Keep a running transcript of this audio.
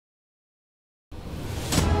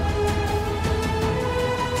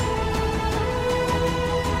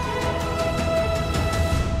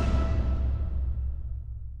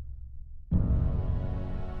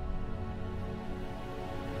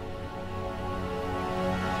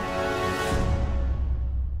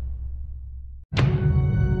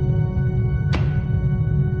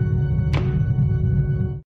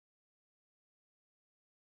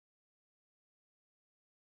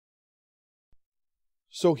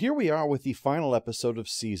So here we are with the final episode of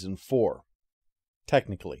Season 4.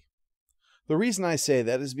 Technically. The reason I say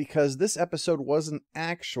that is because this episode wasn't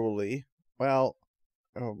actually,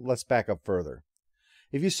 let's back up further.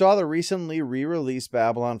 If you saw the recently re-released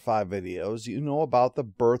Babylon 5 videos, you know about the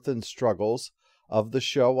birth and struggles of the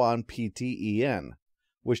show on PTEN,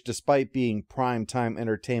 which despite being primetime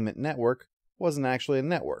entertainment network, wasn't actually a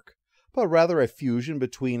network, but rather a fusion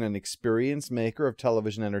between an experienced maker of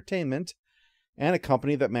television entertainment and a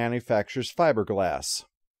company that manufactures fiberglass.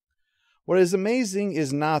 What is amazing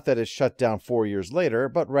is not that it shut down 4 years later,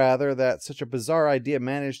 but rather that such a bizarre idea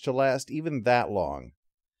managed to last even that long.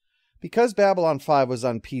 Because Babylon 5 was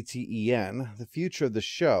on PTEN, the future of the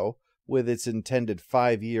show, with its intended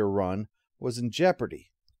 5-year run, was in jeopardy.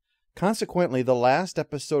 Consequently, the last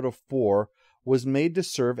episode of 4 was made to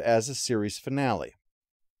serve as a series finale.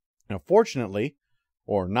 Now, fortunately,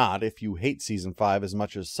 or not if you hate Season 5 as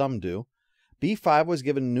much as some do, B5 was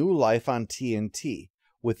given new life on TNT,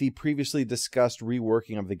 with the previously discussed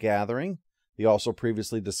reworking of The Gathering, the also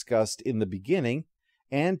previously discussed In the Beginning,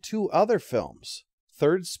 and 2 other films,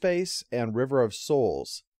 Third Space and River of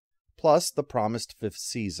Souls, plus the promised 5th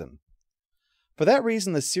season. For that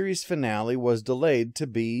reason, the series finale was delayed to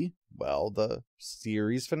be, the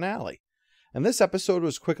series finale, and this episode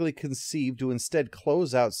was quickly conceived to instead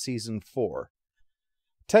close out Season 4.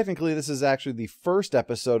 Technically, this is actually the first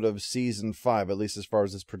episode of Season 5, at least as far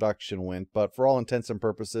as this production went, but for all intents and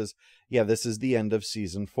purposes, this is the end of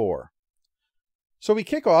Season 4. So we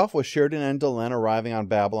kick off with Sheridan and Delenn arriving on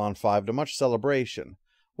Babylon 5 to much celebration,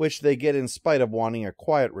 which they get in spite of wanting a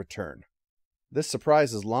quiet return. This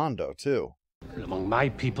surprises Londo, too. Among my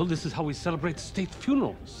people, this is how we celebrate state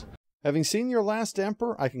funerals. Having seen Your Last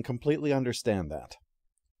Emperor, I can completely understand that.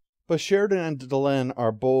 But Sheridan and Delenn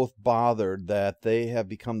are both bothered that they have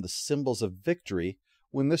become the symbols of victory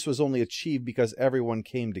when this was only achieved because everyone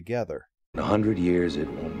came together. In 100 years, it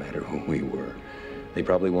won't matter who we were. They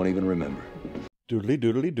probably won't even remember. Doodly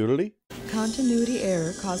doodly doodly. Continuity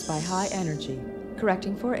error caused by high energy.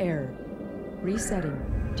 Correcting for error.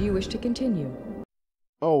 Resetting. Do you wish to continue?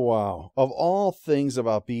 Oh wow. Of all things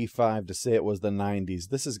about B5 to say it was the 90s,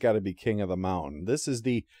 this has got to be King of the Mountain. This is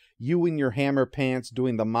the you in your hammer pants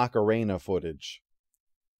doing the Macarena footage.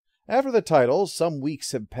 After the title, some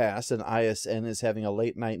weeks have passed and ISN is having a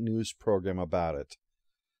late night news program about it.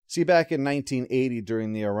 See, back in 1980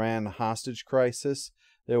 during the Iran hostage crisis,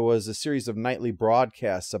 there was a series of nightly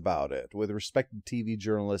broadcasts about it, with respected TV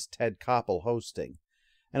journalist Ted Koppel hosting.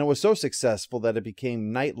 And it was so successful that it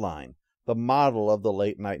became Nightline, the model of the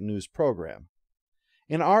late-night news program.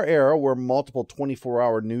 In our era, where multiple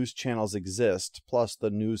 24-hour news channels exist, plus the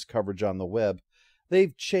news coverage on the web,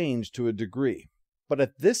 they've changed to a degree. But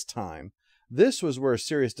at this time, this was where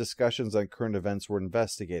serious discussions on current events were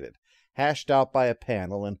investigated, hashed out by a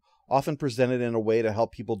panel, and often presented in a way to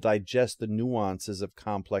help people digest the nuances of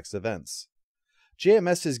complex events.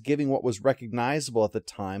 JMS is giving what was recognizable at the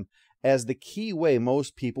time as the key way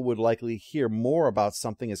most people would likely hear more about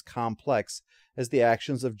something as complex as the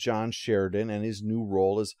actions of John Sheridan and his new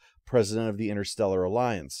role as president of the Interstellar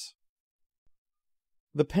Alliance.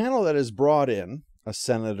 The panel that is brought in, a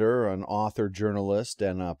senator, an author, journalist,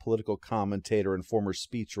 and a political commentator and former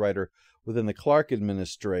speechwriter within the Clark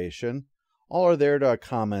administration, all are there to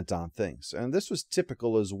comment on things, and this was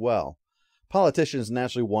typical as well. Politicians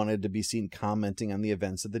naturally wanted to be seen commenting on the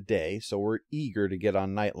events of the day, so were eager to get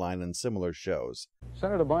on Nightline and similar shows.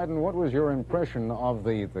 Senator Biden, what was your impression of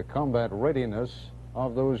the combat readiness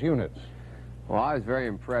of those units? Well, I was very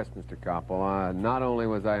impressed, Mr. Koppel. Not only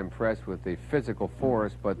was I impressed with the physical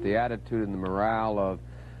force, but the attitude and the morale of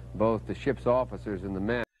both the ship's officers and the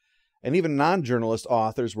men. And even non-journalist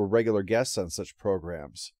authors were regular guests on such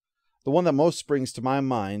programs. The one that most springs to my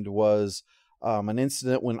mind was an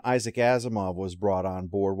incident when Isaac Asimov was brought on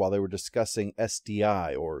board while they were discussing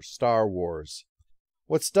SDI, or Star Wars.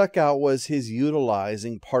 What stuck out was his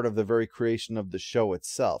utilizing part of the very creation of the show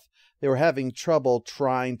itself. They were having trouble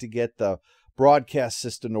trying to get the broadcast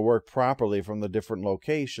system to work properly from the different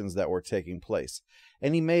locations that were taking place,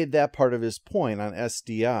 and he made that part of his point on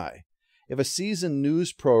SDI. If a seasoned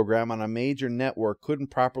news program on a major network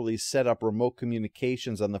couldn't properly set up remote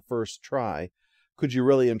communications on the first try, could you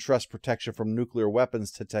really entrust protection from nuclear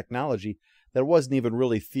weapons to technology that wasn't even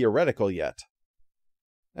really theoretical yet?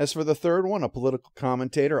 As for the third one, a political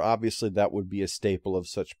commentator, obviously that would be a staple of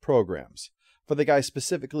such programs. For the guy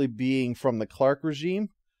specifically being from the Clark regime,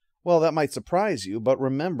 well, that might surprise you, but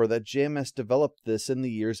remember that JMS developed this in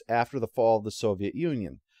the years after the fall of the Soviet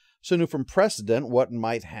Union, so knew from precedent what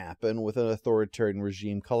might happen with an authoritarian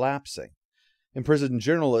regime collapsing. Imprisoned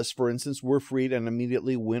journalists, for instance, were freed and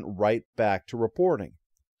immediately went right back to reporting.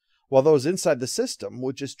 while those inside the system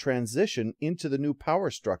would just transition into the new power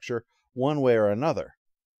structure one way or another.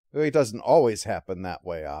 It doesn't always happen that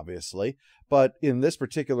way, obviously, but in this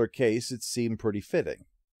particular case, it seemed pretty fitting.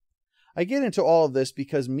 I get into all of this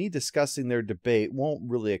because me discussing their debate won't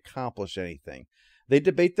really accomplish anything. They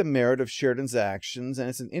debate the merit of Sheridan's actions, and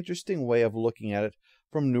it's an interesting way of looking at it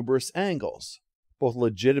from numerous angles, both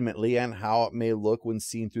legitimately and how it may look when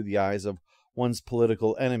seen through the eyes of one's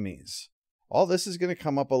political enemies. All this is going to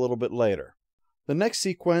come up a little bit later. The next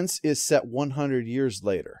sequence is set 100 years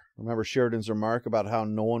later. Remember Sheridan's remark about how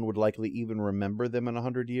no one would likely even remember them in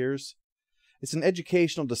 100 years? It's an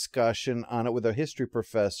educational discussion on it with a history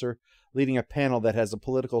professor leading a panel that has a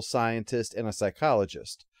political scientist and a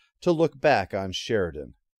psychologist to look back on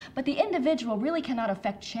Sheridan. But the individual really cannot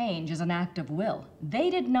affect change as an act of will. They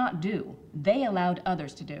did not do. They allowed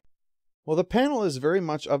others to do. Well, the panel is very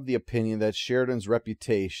much of the opinion that Sheridan's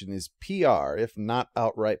reputation is PR, if not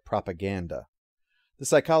outright propaganda. The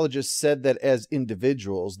psychologist said that as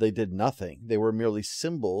individuals, they did nothing. They were merely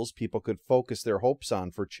symbols people could focus their hopes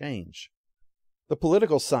on for change. The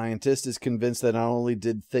political scientist is convinced that not only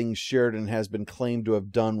did things Sheridan has been claimed to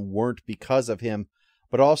have done weren't because of him,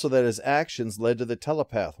 but also that his actions led to the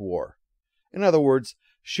telepath war. In other words,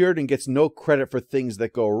 Sheridan gets no credit for things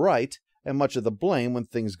that go right, and much of the blame when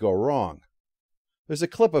things go wrong. There's a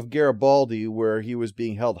clip of Garibaldi where he was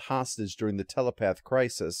being held hostage during the telepath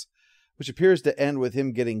crisis, which appears to end with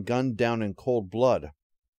him getting gunned down in cold blood.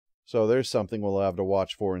 So there's something we'll have to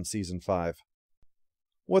watch for in Season 5.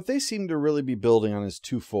 What they seem to really be building on is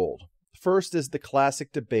twofold. First is the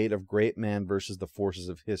classic debate of great man versus the forces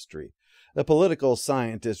of history. The political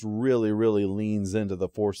scientist really leans into the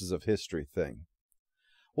forces of history thing.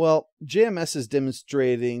 Well, JMS is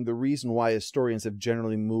demonstrating the reason why historians have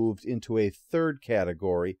generally moved into a third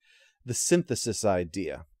category, the synthesis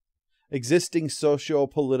idea. Existing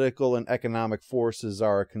socio-political and economic forces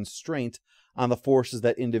are a constraint on the forces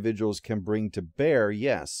that individuals can bring to bear,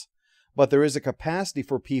 yes, but there is a capacity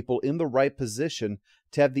for people in the right position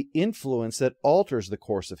to have the influence that alters the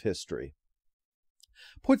course of history.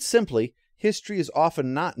 Put simply, history is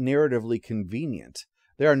often not narratively convenient.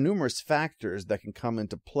 There are numerous factors that can come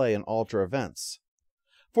into play and alter events.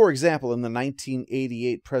 For example, in the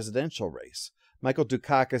 1988 presidential race, Michael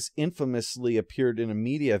Dukakis infamously appeared in a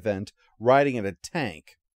media event riding in a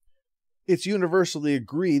tank. It's universally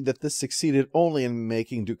agreed that this succeeded only in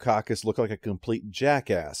making Dukakis look like a complete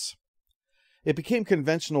jackass. It became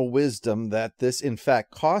conventional wisdom that this in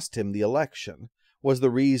fact cost him the election, was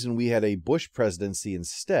the reason we had a Bush presidency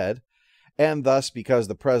instead, and thus because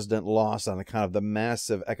the president lost on account of the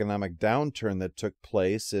massive economic downturn that took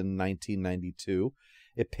place in 1992,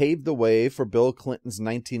 it paved the way for Bill Clinton's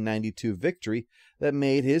 1992 victory that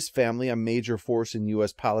made his family a major force in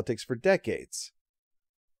U.S. politics for decades.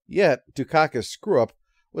 Yet, Dukakis' screw-up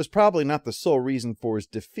was probably not the sole reason for his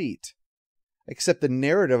defeat. Except the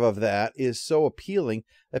narrative of that is so appealing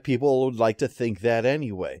that people would like to think that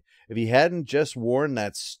anyway. If he hadn't just worn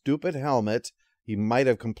that stupid helmet, he might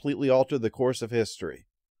have completely altered the course of history.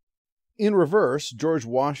 In reverse, George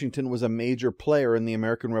Washington was a major player in the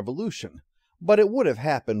American Revolution, but it would have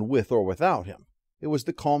happened with or without him. It was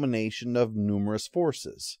the culmination of numerous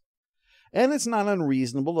forces. And it's not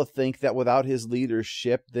unreasonable to think that without his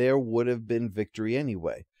leadership, there would have been victory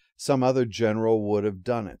anyway. Some other general would have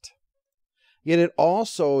done it. Yet it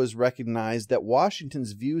also is recognized that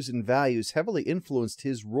Washington's views and values heavily influenced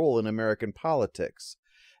his role in American politics,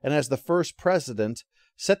 and as the first president,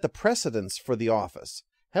 set the precedents for the office,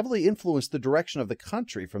 heavily influenced the direction of the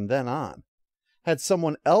country from then on. Had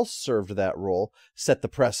someone else served that role, set the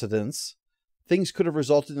precedents, things could have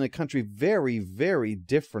resulted in a country very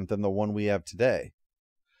different than the one we have today.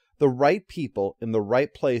 The right people in the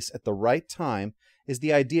right place at the right time is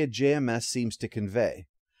the idea JMS seems to convey.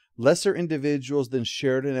 Lesser individuals than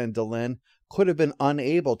Sheridan and Delenn could have been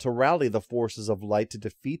unable to rally the forces of light to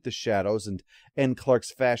defeat the shadows and end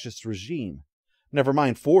Clark's fascist regime, never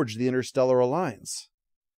mind forge the Interstellar Alliance.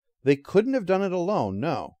 They couldn't have done it alone,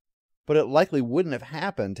 no, but it likely wouldn't have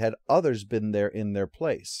happened had others been there in their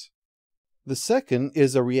place. The second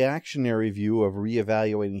is a reactionary view of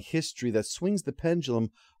reevaluating history that swings the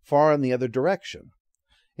pendulum far in the other direction.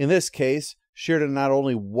 In this case, Sheridan not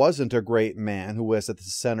only wasn't a great man who was at the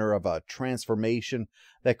center of a transformation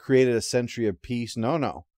that created a century of peace,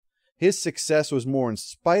 no. His success was more in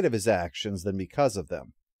spite of his actions than because of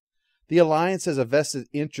them. The Alliance has a vested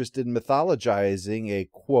interest in mythologizing a,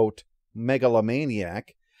 quote,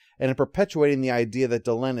 megalomaniac, and in perpetuating the idea that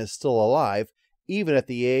Delenn is still alive, even at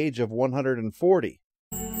the age of 140.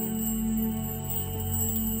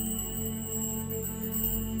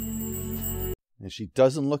 and she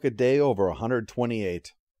doesn't look a day over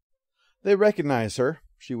 128. They recognize her.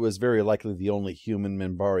 She was very likely the only human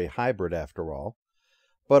Minbari hybrid after all.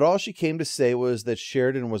 But all she came to say was that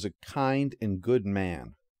Sheridan was a kind and good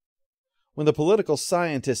man. When the political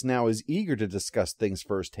scientist now is eager to discuss things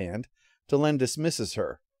firsthand, Delenn dismisses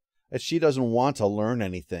her, as she doesn't want to learn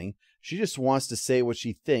anything. She just wants to say what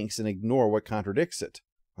she thinks and ignore what contradicts it.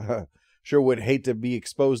 Sure would hate to be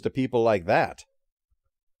exposed to people like that.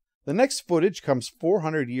 The next footage comes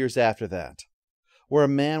 400 years after that, where a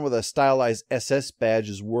man with a stylized SS badge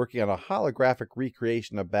is working on a holographic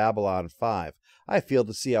recreation of Babylon 5. I feel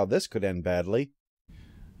to see how this could end badly.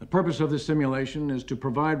 The purpose of this simulation is to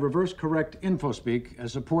provide reverse-correct infospeak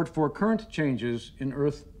as support for current changes in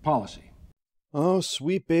Earth policy. Oh,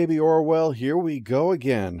 sweet baby Orwell, here we go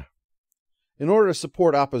again. In order to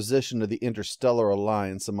support opposition to the interstellar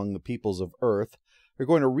alliance among the peoples of Earth, they're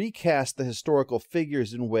going to recast the historical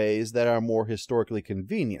figures in ways that are more historically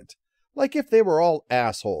convenient, like if they were all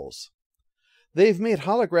assholes. They've made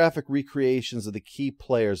holographic recreations of the key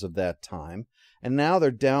players of that time, and now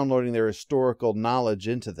they're downloading their historical knowledge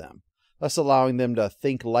into them, thus allowing them to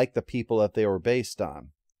think like the people that they were based on.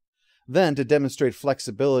 Then, to demonstrate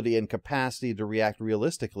flexibility and capacity to react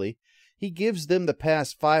realistically, he gives them the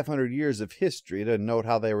past 500 years of history to note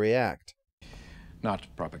how they react. Not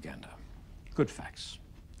propaganda. Good facts,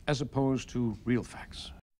 as opposed to real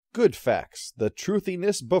facts. Good facts, the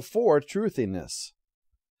truthiness before truthiness.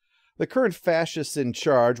 The current fascists in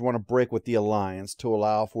charge want to break with the Alliance to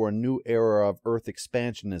allow for a new era of Earth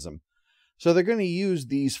expansionism. So they're going to use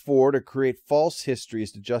these four to create false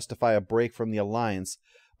histories to justify a break from the Alliance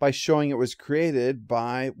by showing it was created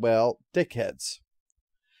by, well, dickheads.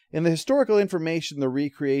 In the historical information, the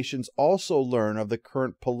recreations also learn of the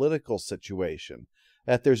current political situation,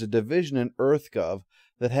 that there's a division in EarthGov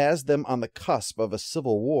that has them on the cusp of a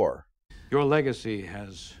civil war. Your legacy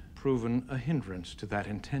has proven a hindrance to that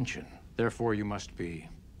intention. Therefore, you must be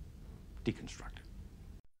deconstructed.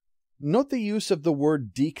 Note the use of the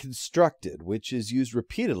word deconstructed, which is used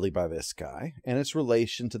repeatedly by this guy, and its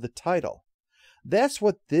relation to the title. That's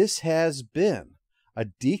what this has been, a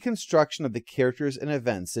deconstruction of the characters and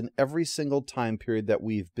events in every single time period that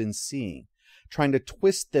we've been seeing, trying to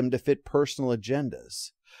twist them to fit personal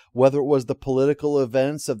agendas. Whether it was the political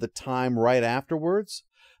events of the time right afterwards,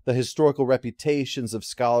 the historical reputations of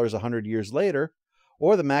scholars 100 years later,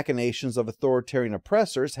 or the machinations of authoritarian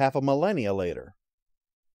oppressors half a millennia later.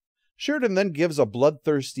 Sheridan then gives a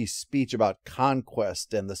bloodthirsty speech about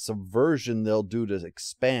conquest and the subversion they'll do to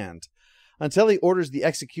expand, until he orders the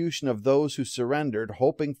execution of those who surrendered,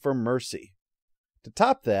 hoping for mercy. To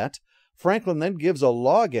top that, Franklin then gives a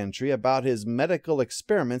log entry about his medical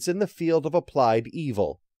experiments in the field of applied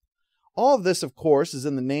evil. All of this, of course, is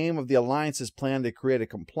in the name of the Alliance's plan to create a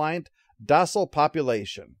compliant, docile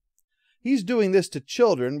population. He's doing this to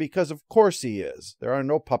children because of course he is. There are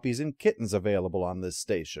no puppies and kittens available on this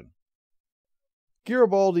station.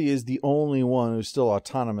 Garibaldi is the only one who's still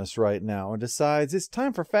autonomous right now and decides it's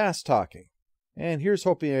time for fast talking. And here's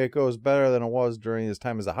hoping it goes better than it was during his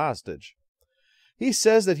time as a hostage. He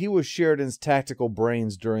says that he was Sheridan's tactical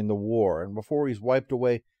brains during the war, and before he's wiped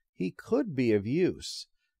away, he could be of use.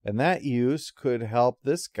 And that use could help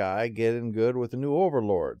this guy get in good with the new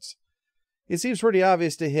overlords. It seems pretty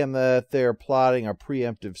obvious to him that they're plotting a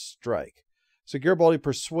preemptive strike. So Garibaldi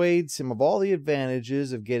persuades him of all the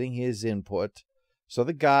advantages of getting his input, so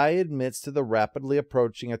the guy admits to the rapidly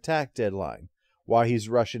approaching attack deadline, why he's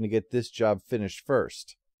rushing to get this job finished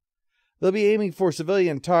first. They'll be aiming for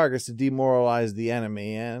civilian targets to demoralize the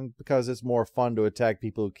enemy, and because it's more fun to attack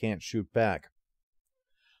people who can't shoot back.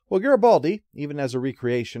 Well, Garibaldi, even as a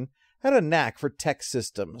recreation, had a knack for tech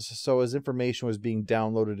systems, so as information was being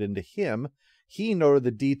downloaded into him, he noted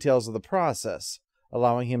the details of the process,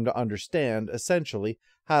 allowing him to understand, essentially,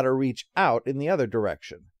 how to reach out in the other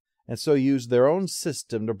direction, and so used their own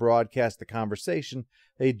system to broadcast the conversation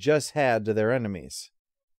they just had to their enemies.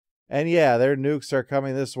 And yeah, their nukes are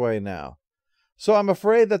coming this way now. So I'm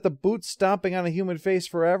afraid that the boot stomping on a human face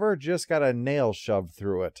forever just got a nail shoved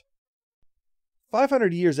through it.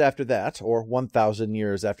 500 years after that, or 1,000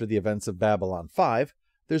 years after the events of Babylon 5,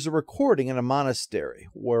 there's a recording in a monastery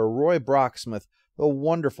where Roy Brocksmith, the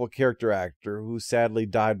wonderful character actor who sadly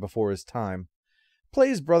died before his time,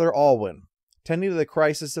 plays Brother Alwyn, tending to the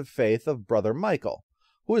crisis of faith of Brother Michael,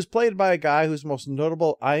 who is played by a guy whose most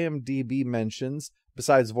notable IMDb mentions,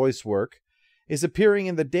 besides voice work, is appearing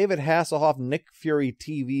in the David Hasselhoff Nick Fury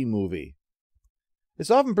TV movie. It's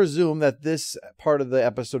often presumed that this part of the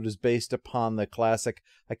episode is based upon the classic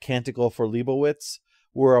A Canticle for Leibowitz,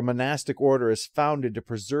 where a monastic order is founded to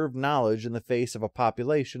preserve knowledge in the face of a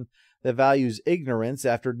population that values ignorance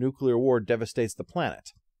after nuclear war devastates the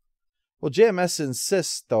planet. Well, JMS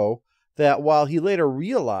insists, though, that while he later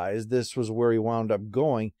realized this was where he wound up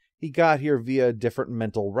going, he got here via a different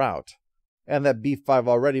mental route, and that B5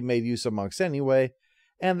 already made use of monks anyway,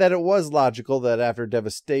 and that it was logical that after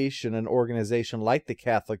devastation, an organization like the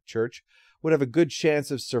Catholic Church would have a good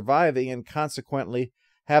chance of surviving and consequently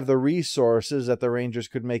have the resources that the Rangers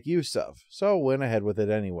could make use of, so went ahead with it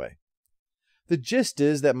anyway. The gist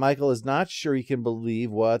is that Michael is not sure he can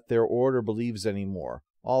believe what their order believes anymore.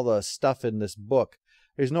 All the stuff in this book,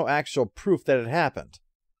 there's no actual proof that it happened.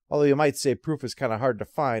 Although you might say proof is kind of hard to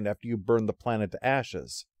find after you burn the planet to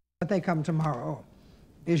ashes. But they come tomorrow.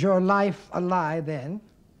 Is your life a lie then?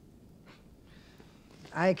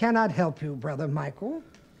 I cannot help you, Brother Michael.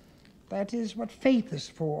 That is what faith is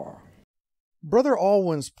for. Brother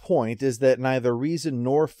Alwyn's point is that neither reason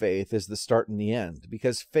nor faith is the start and the end,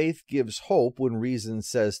 because faith gives hope when reason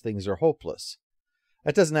says things are hopeless.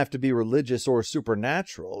 That doesn't have to be religious or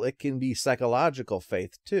supernatural. It can be psychological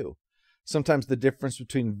faith, too. Sometimes the difference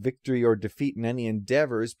between victory or defeat in any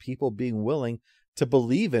endeavor is people being willing to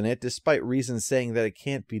believe in it despite reason saying that it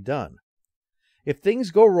can't be done. If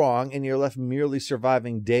things go wrong and you're left merely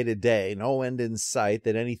surviving day to day, no end in sight,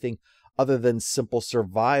 that anything other than simple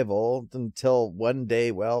survival until one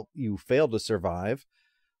day, well, you fail to survive,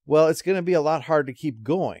 well, it's going to be a lot hard to keep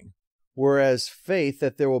going. Whereas faith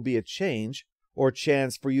that there will be a change, or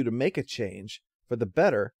chance for you to make a change for the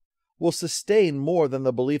better, will sustain more than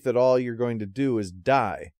the belief that all you're going to do is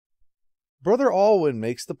die. Brother Alwyn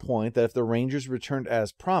makes the point that if the Rangers returned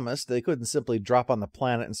as promised, they couldn't simply drop on the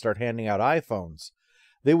planet and start handing out iPhones.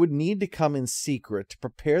 They would need to come in secret to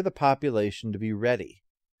prepare the population to be ready.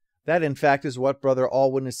 That, in fact, is what Brother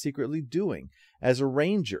Alwyn is secretly doing as a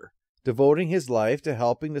ranger, devoting his life to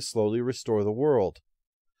helping to slowly restore the world.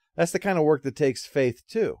 That's the kind of work that takes faith,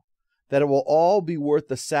 too. That it will all be worth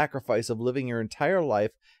the sacrifice of living your entire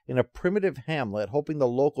life in a primitive hamlet, hoping the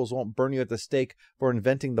locals won't burn you at the stake for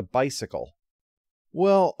inventing the bicycle.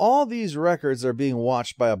 Well, all these records are being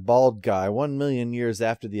watched by a bald guy 1 million years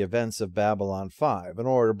after the events of Babylon 5 in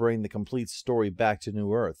order to bring the complete story back to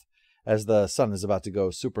New Earth, as the sun is about to go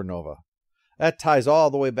supernova. That ties all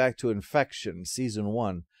the way back to Infection, Season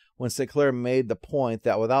 1, when Sinclair made the point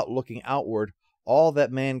that without looking outward, all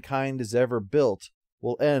that mankind has ever built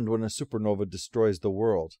will end when a supernova destroys the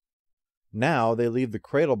world. Now they leave the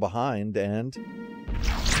cradle behind and...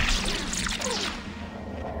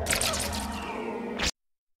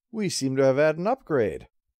 we seem to have had an upgrade.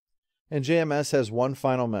 And JMS has one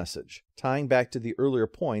final message, tying back to the earlier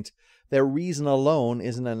point that reason alone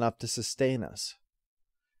isn't enough to sustain us.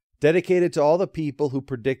 Dedicated to all the people who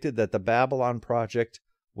predicted that the Babylon Project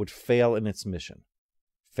would fail in its mission.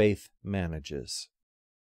 Faith manages.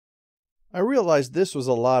 I realized this was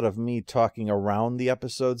a lot of me talking around the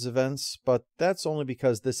episode's events, but that's only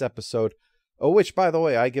because this episode, which, by the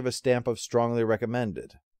way, I give a stamp of strongly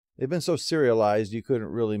recommended. They've been so serialized you couldn't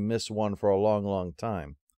really miss one for a long, long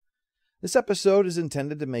time. This episode is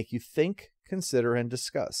intended to make you think, consider, and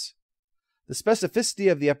discuss. The specificity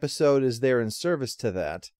of the episode is there in service to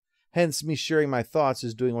that, hence me sharing my thoughts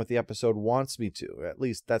is doing what the episode wants me to. At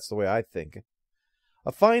least that's the way I think.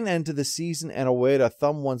 A fine end to the season and a way to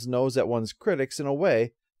thumb one's nose at one's critics in a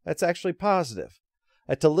way that's actually positive.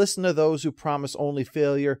 To listen to those who promise only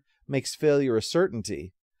failure makes failure a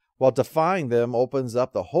certainty, while defying them opens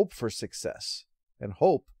up the hope for success, and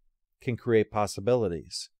hope can create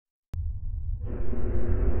possibilities.